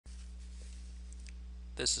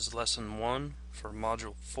This is lesson 1 for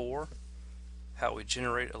module 4, how we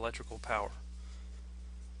generate electrical power.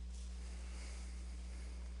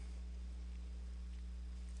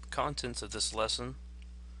 Contents of this lesson: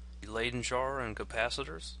 Leyden jar and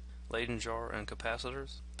capacitors,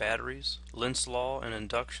 batteries, Lenz's law and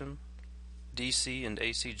induction, DC and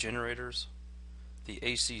AC generators, the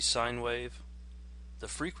AC sine wave, the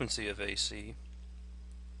frequency of AC.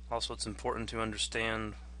 Also, it's important to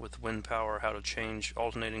understand with wind power how to change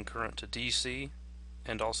alternating current to DC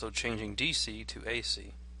and also changing DC to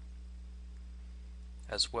AC,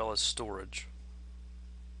 as well as storage.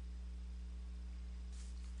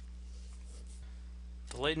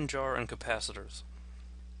 The Leyden jar and capacitors.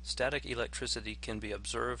 Static electricity can be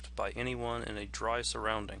observed by anyone in a dry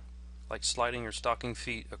surrounding, like sliding your stocking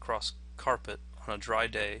feet across carpet on a dry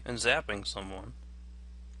day and zapping someone.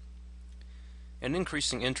 An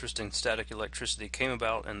increasing interest in static electricity came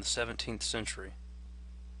about in the 17th century.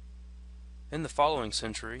 In the following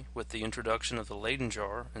century, with the introduction of the Leyden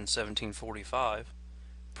jar in 1745,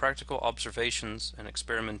 practical observations and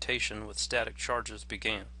experimentation with static charges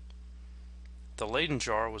began. The Leyden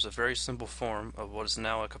jar was a very simple form of what is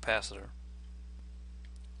now a capacitor.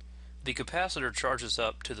 The capacitor charges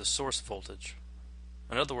up to the source voltage.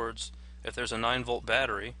 In other words, if there's a 9-volt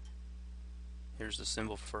battery, here's the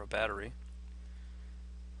symbol for a battery,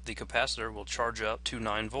 the capacitor will charge up to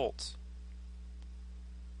 9 volts.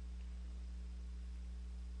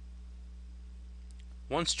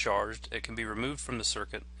 Once charged, it can be removed from the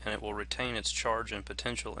circuit and it will retain its charge and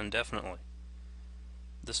potential indefinitely.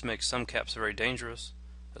 This makes some caps very dangerous,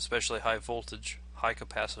 especially high voltage, high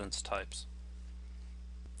capacitance types.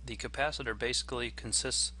 The capacitor basically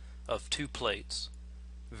consists of two plates,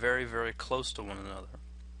 very, very close to one another.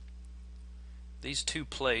 These two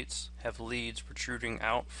plates have leads protruding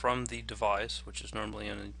out from the device, which is normally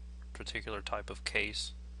in a particular type of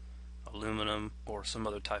case, aluminum or some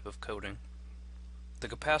other type of coating. The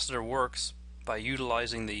capacitor works by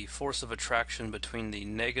utilizing the force of attraction between the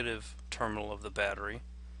negative terminal of the battery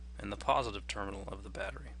and the positive terminal of the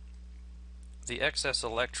battery. The excess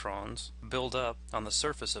electrons build up on the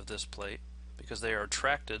surface of this plate because they are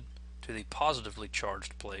attracted to the positively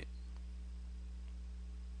charged plate.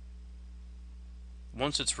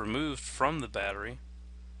 Once it's removed from the battery,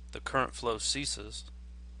 the current flow ceases,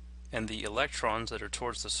 and the electrons that are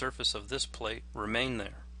towards the surface of this plate remain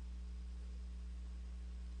there.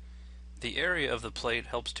 The area of the plate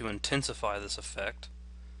helps to intensify this effect,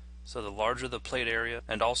 so the larger the plate area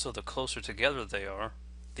and also the closer together they are,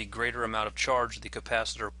 the greater amount of charge the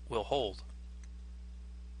capacitor will hold.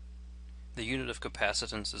 The unit of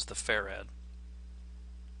capacitance is the farad.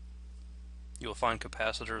 You will find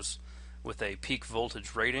capacitors with a peak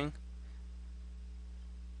voltage rating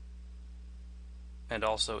and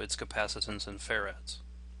also its capacitance in farads.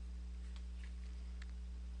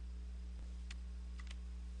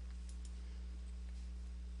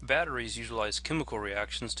 Batteries utilize chemical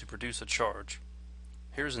reactions to produce a charge.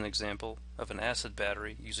 Here's an example of an acid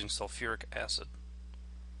battery using sulfuric acid.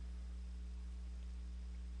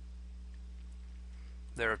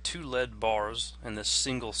 There are two lead bars in this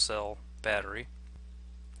single cell battery.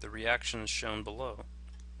 The reaction is shown below.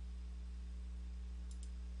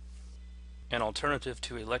 An alternative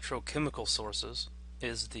to electrochemical sources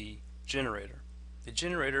is the generator. The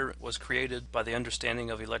generator was created by the understanding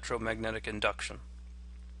of electromagnetic induction,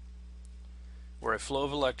 where a flow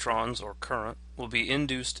of electrons or current will be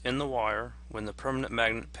induced in the wire when the permanent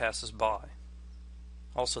magnet passes by.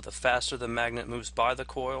 Also, the faster the magnet moves by the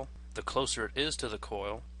coil, the closer it is to the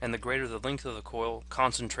coil, and the greater the length of the coil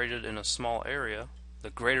concentrated in a small area, the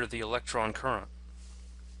greater the electron current.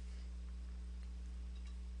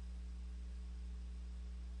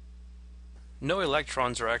 No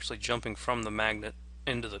electrons are actually jumping from the magnet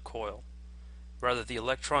into the coil. Rather, the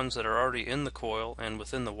electrons that are already in the coil and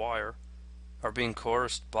within the wire are being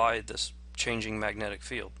coerced by this changing magnetic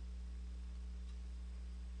field.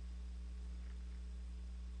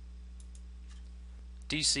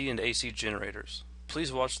 DC and AC generators.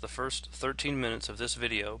 Please watch the first 13 minutes of this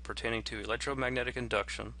video pertaining to electromagnetic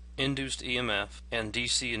induction, induced EMF, and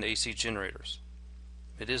DC and AC generators.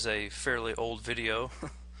 It is a fairly old video,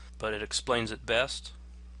 but it explains it best.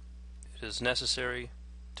 It is necessary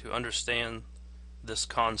to understand this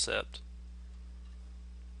concept.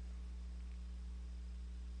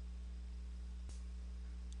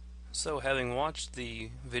 So, having watched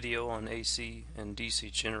the video on AC and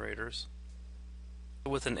DC generators,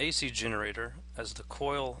 with an AC generator, as the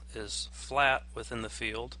coil is flat within the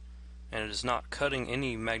field and it is not cutting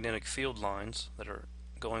any magnetic field lines that are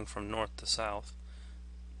going from north to south,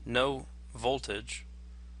 no voltage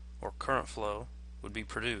or current flow would be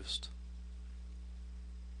produced.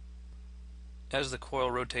 As the coil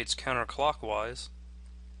rotates counterclockwise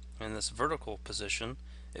in this vertical position,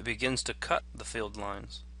 it begins to cut the field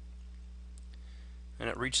lines, and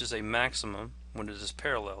it reaches a maximum when it is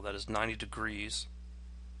parallel, that is 90 degrees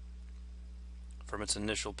from its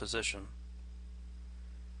initial position.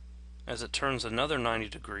 As it turns another 90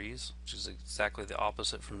 degrees, which is exactly the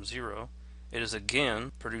opposite from zero, it is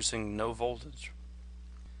again producing no voltage.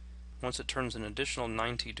 Once it turns an additional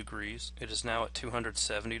 90 degrees, it is now at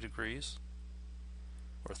 270 degrees,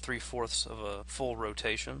 or 3/4 of a full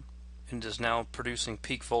rotation, and is now producing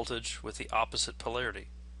peak voltage with the opposite polarity.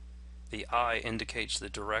 The I indicates the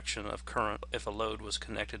direction of current if a load was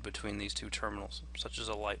connected between these two terminals, such as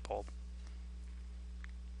a light bulb.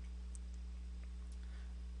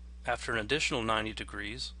 After an additional 90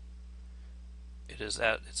 degrees, it is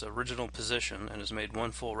at its original position and has made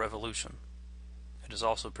one full revolution. It is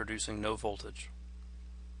also producing no voltage.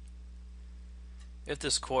 If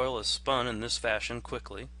this coil is spun in this fashion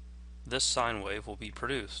quickly, this sine wave will be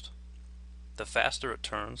produced. The faster it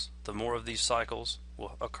turns, the more of these cycles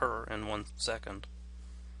will occur in 1 second.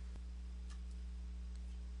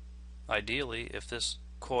 Ideally, if this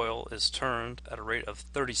coil is turned at a rate of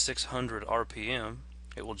 3600 RPM,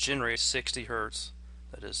 it will generate 60 Hertz,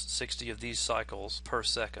 that is 60 of these cycles per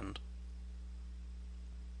second.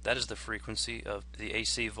 That is the frequency of the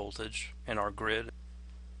AC voltage in our grid.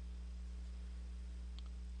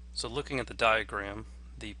 So looking at the diagram,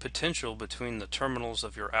 the potential between the terminals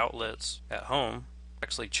of your outlets at home are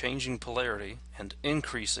actually changing polarity and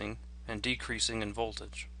increasing and decreasing in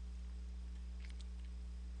voltage.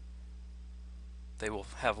 They will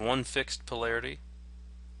have one fixed polarity,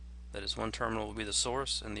 that is, one terminal will be the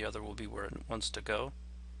source and the other will be where it wants to go,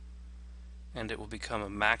 and it will become a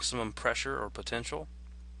maximum pressure or potential,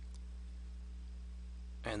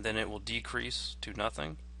 and then it will decrease to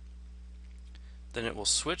nothing. Then it will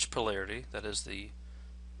switch polarity, that is, the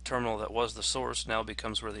terminal that was the source now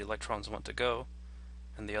becomes where the electrons want to go,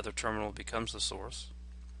 and the other terminal becomes the source,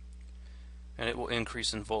 and it will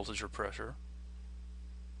increase in voltage or pressure,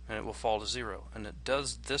 and it will fall to zero. And it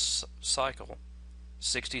does this cycle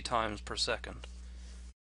 60 times per second.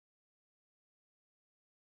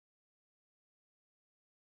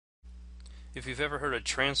 If you've ever heard a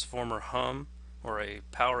transformer hum, or a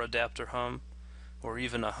power adapter hum, or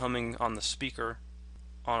even a humming on the speaker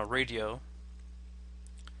on a radio,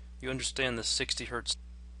 you understand the 60 Hertz.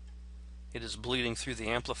 It is bleeding through the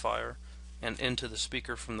amplifier and into the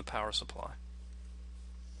speaker from the power supply.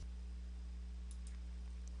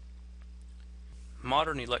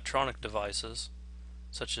 Modern electronic devices,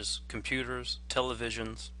 such as computers,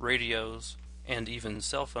 televisions, radios, and even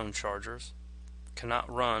cell phone chargers,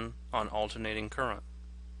 cannot run on alternating current.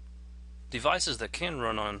 Devices that can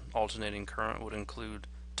run on alternating current would include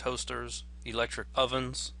toasters, electric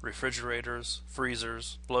ovens, refrigerators,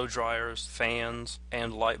 freezers, blow dryers, fans,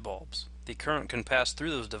 and light bulbs. The current can pass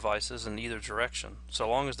through those devices in either direction, so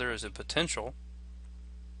long as there is a potential.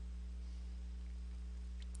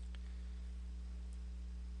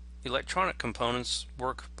 Electronic components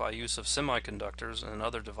work by use of semiconductors and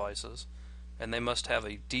other devices, and they must have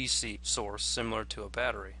a DC source similar to a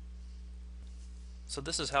battery. So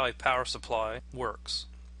this is how a power supply works.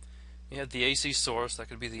 You have the AC source, that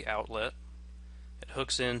could be the outlet. It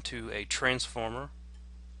hooks into a transformer.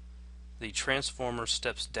 The transformer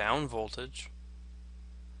steps down voltage.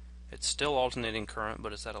 It's still alternating current,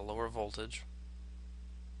 but it's at a lower voltage.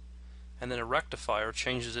 And then a rectifier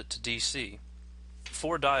changes it to DC.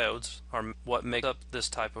 4 diodes are what make up this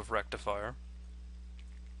type of rectifier.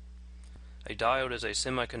 A diode is a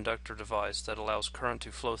semiconductor device that allows current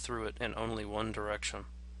to flow through it in only one direction.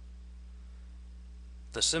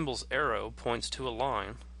 The symbol's arrow points to a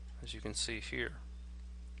line, as you can see here.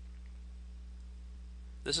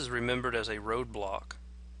 This is remembered as a roadblock.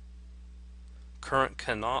 Current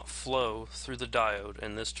cannot flow through the diode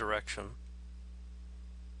in this direction.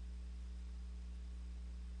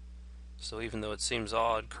 So even though it seems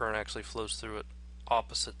odd, current actually flows through it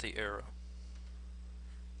opposite the arrow.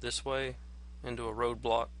 This way, into a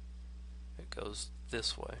roadblock, it goes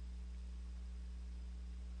this way.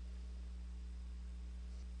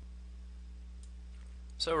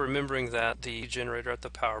 So remembering that the generator at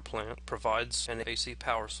the power plant provides an AC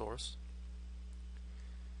power source,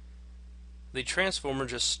 the transformer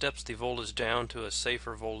just steps the voltage down to a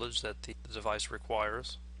safer voltage that the device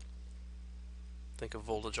requires. Think of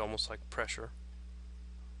voltage almost like pressure.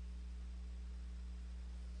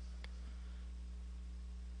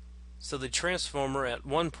 So the transformer at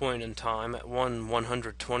one point in time, at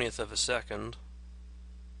 1/120th of a second,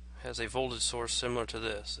 has a voltage source similar to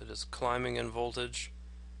this. It is climbing in voltage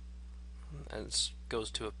and it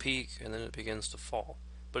goes to a peak and then it begins to fall.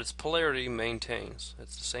 But its polarity maintains.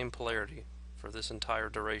 It's the same polarity for this entire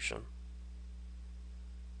duration.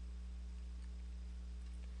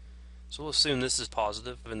 So we'll assume this is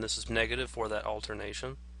positive and this is negative for that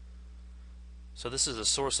alternation. So this is a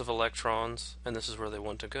source of electrons and this is where they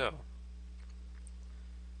want to go.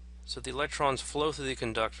 So the electrons flow through the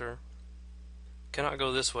conductor, cannot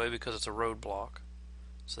go this way because it's a roadblock.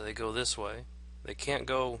 So they go this way. They can't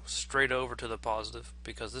go straight over to the positive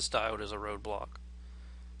because this diode is a roadblock.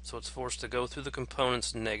 So it's forced to go through the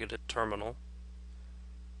component's negative terminal,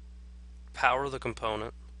 power the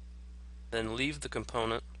component, then leave the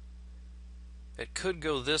component. It could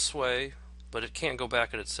go this way, but it can't go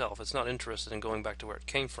back at itself. It's not interested in going back to where it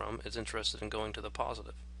came from. It's interested in going to the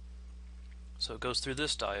positive. So it goes through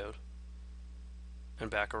this diode and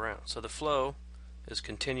back around. So the flow is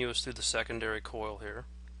continuous through the secondary coil here.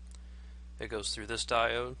 It goes through this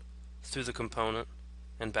diode, through the component,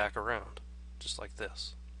 and back around, just like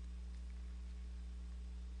this.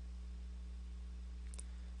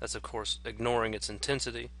 That's of course ignoring its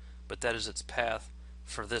intensity, but that is its path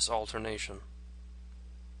for this alternation.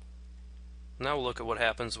 Now we'll look at what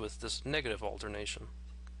happens with this negative alternation.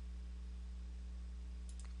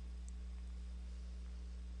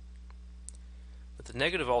 With the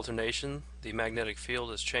negative alternation, the magnetic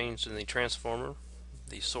field is changed in the transformer.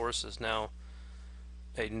 The source is now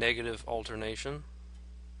a negative alternation.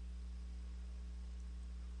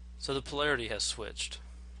 So the polarity has switched.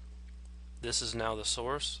 This is now the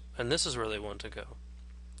source, and this is where they want to go.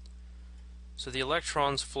 So the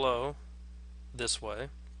electrons flow this way.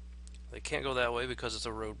 They can't go that way because it's a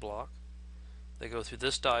roadblock. They go through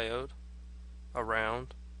this diode,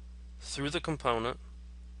 around, through the component,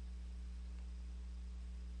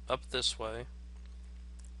 up this way,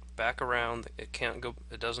 back around. It can't go.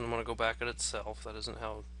 It doesn't want to go back at itself. That isn't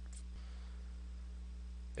how.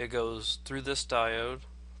 It goes through this diode,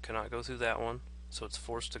 cannot go through that one, so it's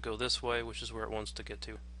forced to go this way, which is where it wants to get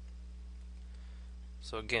to.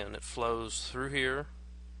 So again, it flows through here,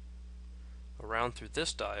 around through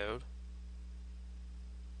this diode,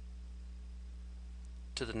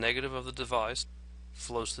 to the negative of the device,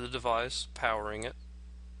 flows through the device, powering it,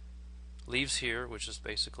 leaves here, which is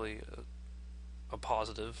basically a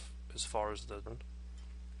positive as far as the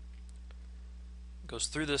goes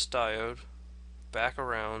through this diode, back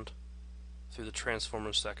around through the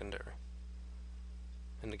transformer secondary.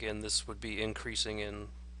 And again, this would be increasing in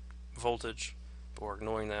voltage, but we're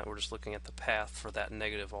ignoring that. We're just looking at the path for that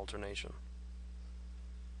negative alternation.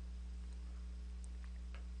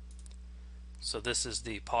 So this is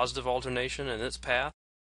the positive alternation and its path.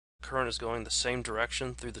 Current is going the same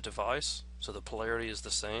direction through the device, so the polarity is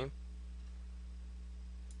the same.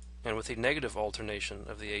 And with the negative alternation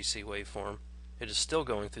of the AC waveform, it is still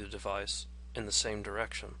going through the device in the same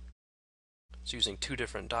direction. It's using two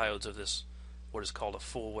different diodes of this, what is called a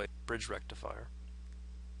full wave bridge rectifier,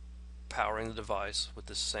 powering the device with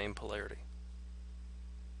this same polarity.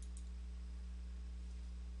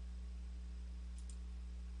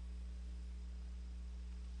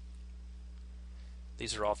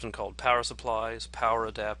 These are often called power supplies,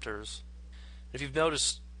 power adapters. If you've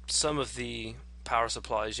noticed, some of the power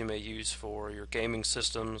supplies you may use for your gaming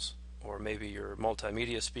systems or maybe your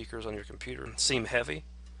multimedia speakers on your computer seem heavy.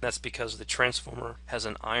 That's because the transformer has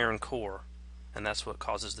an iron core, and that's what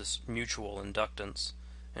causes this mutual inductance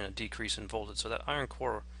and a decrease in voltage. So that iron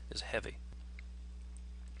core is heavy.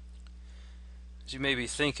 As you may be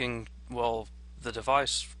thinking, well, the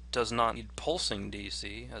device does not need pulsing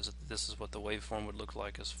DC, as this is what the waveform would look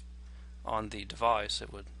like as on the device.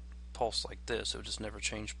 It would pulse like this. It would just never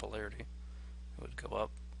change polarity. It would go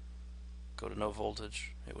up, go to no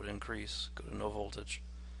voltage, it would increase, go to no voltage.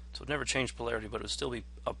 So it would never change polarity, but it would still be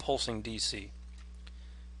a pulsing DC.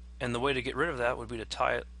 And the way to get rid of that would be to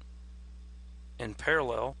tie it in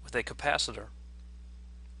parallel with a capacitor.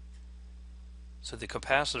 So the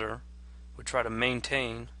capacitor would try to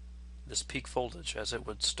maintain this peak voltage as it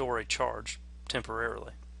would store a charge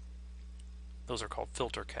temporarily. Those are called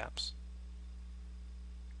filter caps.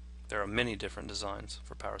 There are many different designs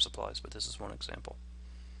for power supplies, but this is one example.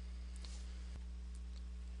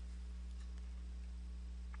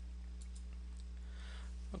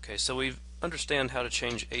 Okay, so we understand how to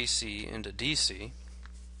change AC into DC,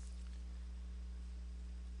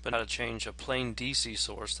 but how to change a plain DC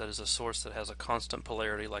source, that is a source that has a constant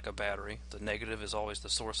polarity like a battery. The negative is always the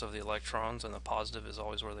source of the electrons and the positive is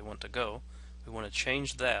always where they want to go. We want to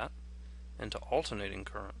change that into alternating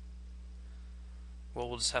current. Well,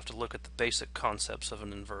 we'll just have to look at the basic concepts of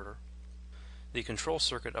an inverter. The control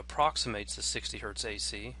circuit approximates the 60 Hz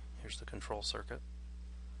AC. Here's the control circuit.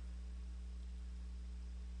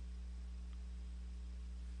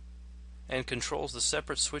 And controls the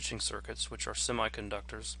separate switching circuits, which are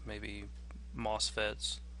semiconductors, maybe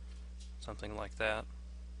MOSFETs, something like that.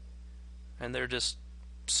 And they're just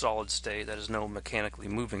solid state, that is, no mechanically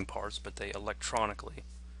moving parts, but they electronically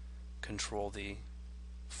control the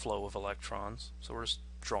flow of electrons. So we're just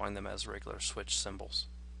drawing them as regular switch symbols.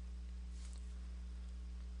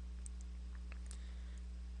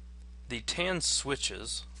 The TAN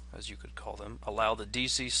switches, as you could call them, allow the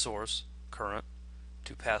DC source current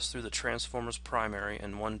to pass through the transformer's primary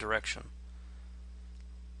in one direction.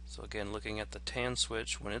 So again, looking at the TAN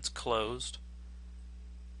switch, when it's closed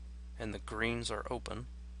and the greens are open,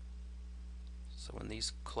 so when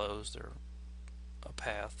these close, they're a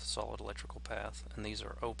path, solid electrical path, and these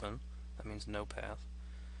are open, that means no path.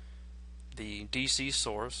 The DC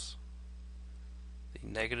source, the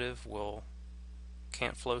negative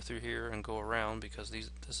can't flow through here and go around because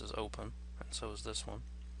this is open, and so is this one.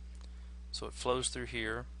 So it flows through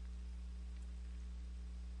here,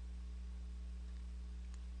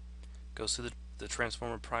 goes through the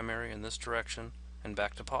transformer primary in this direction, and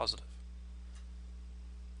back to positive.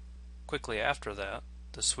 Quickly after that,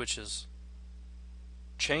 the switches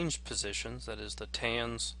change positions, that is, the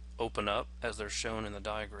TANs open up as they're shown in the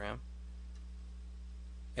diagram,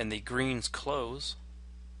 and the greens close,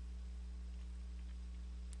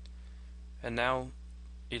 and now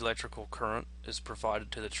electrical current is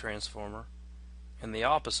provided to the transformer in the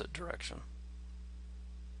opposite direction.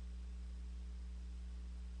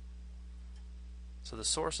 So the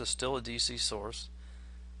source is still a DC source,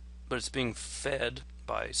 but it's being fed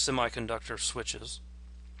by semiconductor switches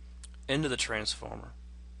into the transformer.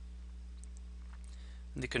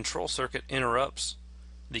 The control circuit interrupts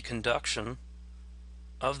the conduction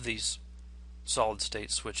of these solid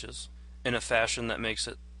state switches in a fashion that makes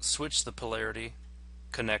it switch the polarity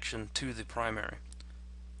connection to the primary.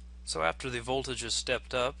 So after the voltage is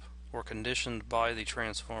stepped up or conditioned by the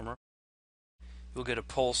transformer, you'll get a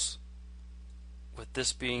pulse with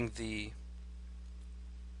this being the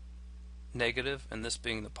negative and this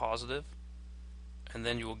being the positive, and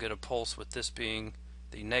then you will get a pulse with this being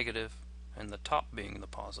the negative and the top being the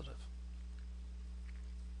positive.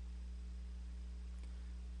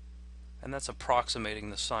 And that's approximating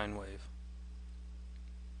the sine wave.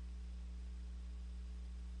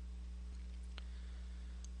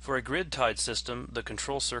 For a grid-tied system, the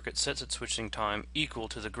control circuit sets its switching time equal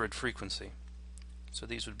to the grid frequency. So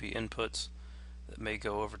these would be inputs that may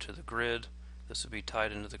go over to the grid. This would be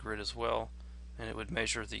tied into the grid as well, and it would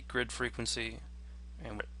measure the grid frequency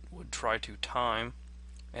and would try to time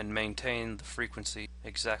and maintain the frequency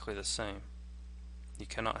exactly the same. You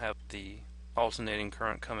cannot have the alternating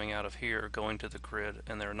current coming out of here going to the grid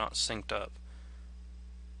and they're not synced up.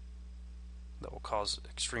 That will cause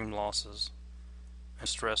extreme losses and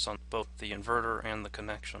stress on both the inverter and the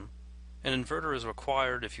connection. An inverter is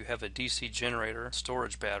required if you have a DC generator,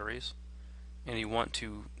 storage batteries, and you want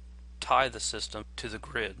to tie the system to the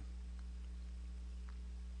grid.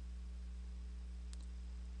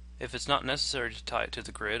 If it's not necessary to tie it to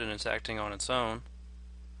the grid and it's acting on its own,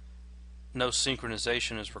 no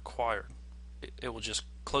synchronization is required. It will just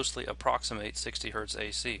closely approximate 60 Hz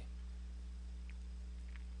AC.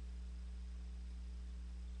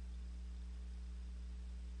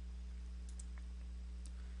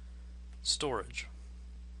 Storage.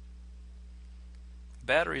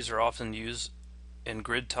 Batteries are often used in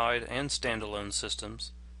grid-tied and standalone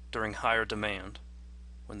systems during higher demand,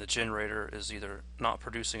 when the generator is either not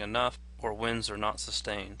producing enough or winds are not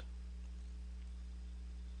sustained.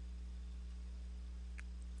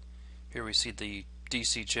 Here we see the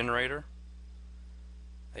DC generator,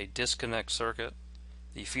 a disconnect circuit,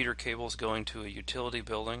 the feeder cables going to a utility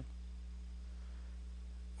building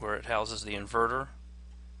where it houses the inverter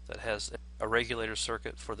that has a regulator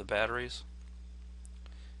circuit for the batteries,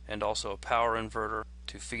 and also a power inverter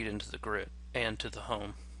to feed into the grid and to the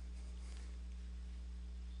home.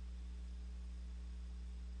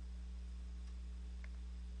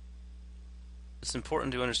 It's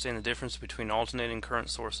important to understand the difference between alternating current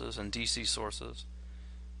sources and DC sources.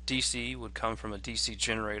 DC would come from a DC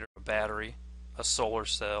generator, a battery, a solar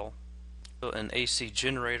cell. So an AC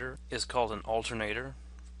generator is called an alternator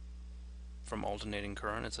from alternating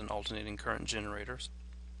current. It's an alternating current generator.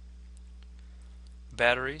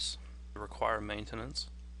 Batteries require maintenance.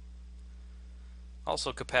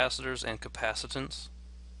 Also capacitors and capacitance,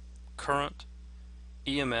 current,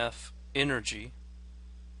 EMF, energy,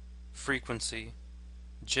 frequency,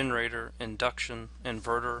 generator, induction,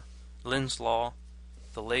 inverter, Lenz's law,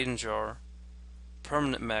 the Leyden jar,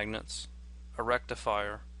 permanent magnets, a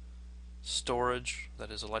rectifier, storage,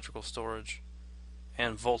 that is electrical storage,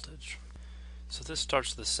 and voltage. So this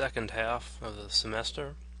starts the second half of the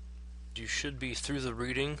semester. You should be through the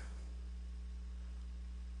reading.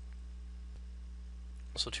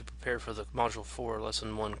 So to prepare for the Module 4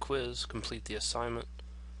 Lesson 1 quiz, complete the assignment.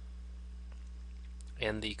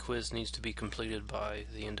 And the quiz needs to be completed by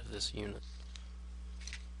the end of this unit.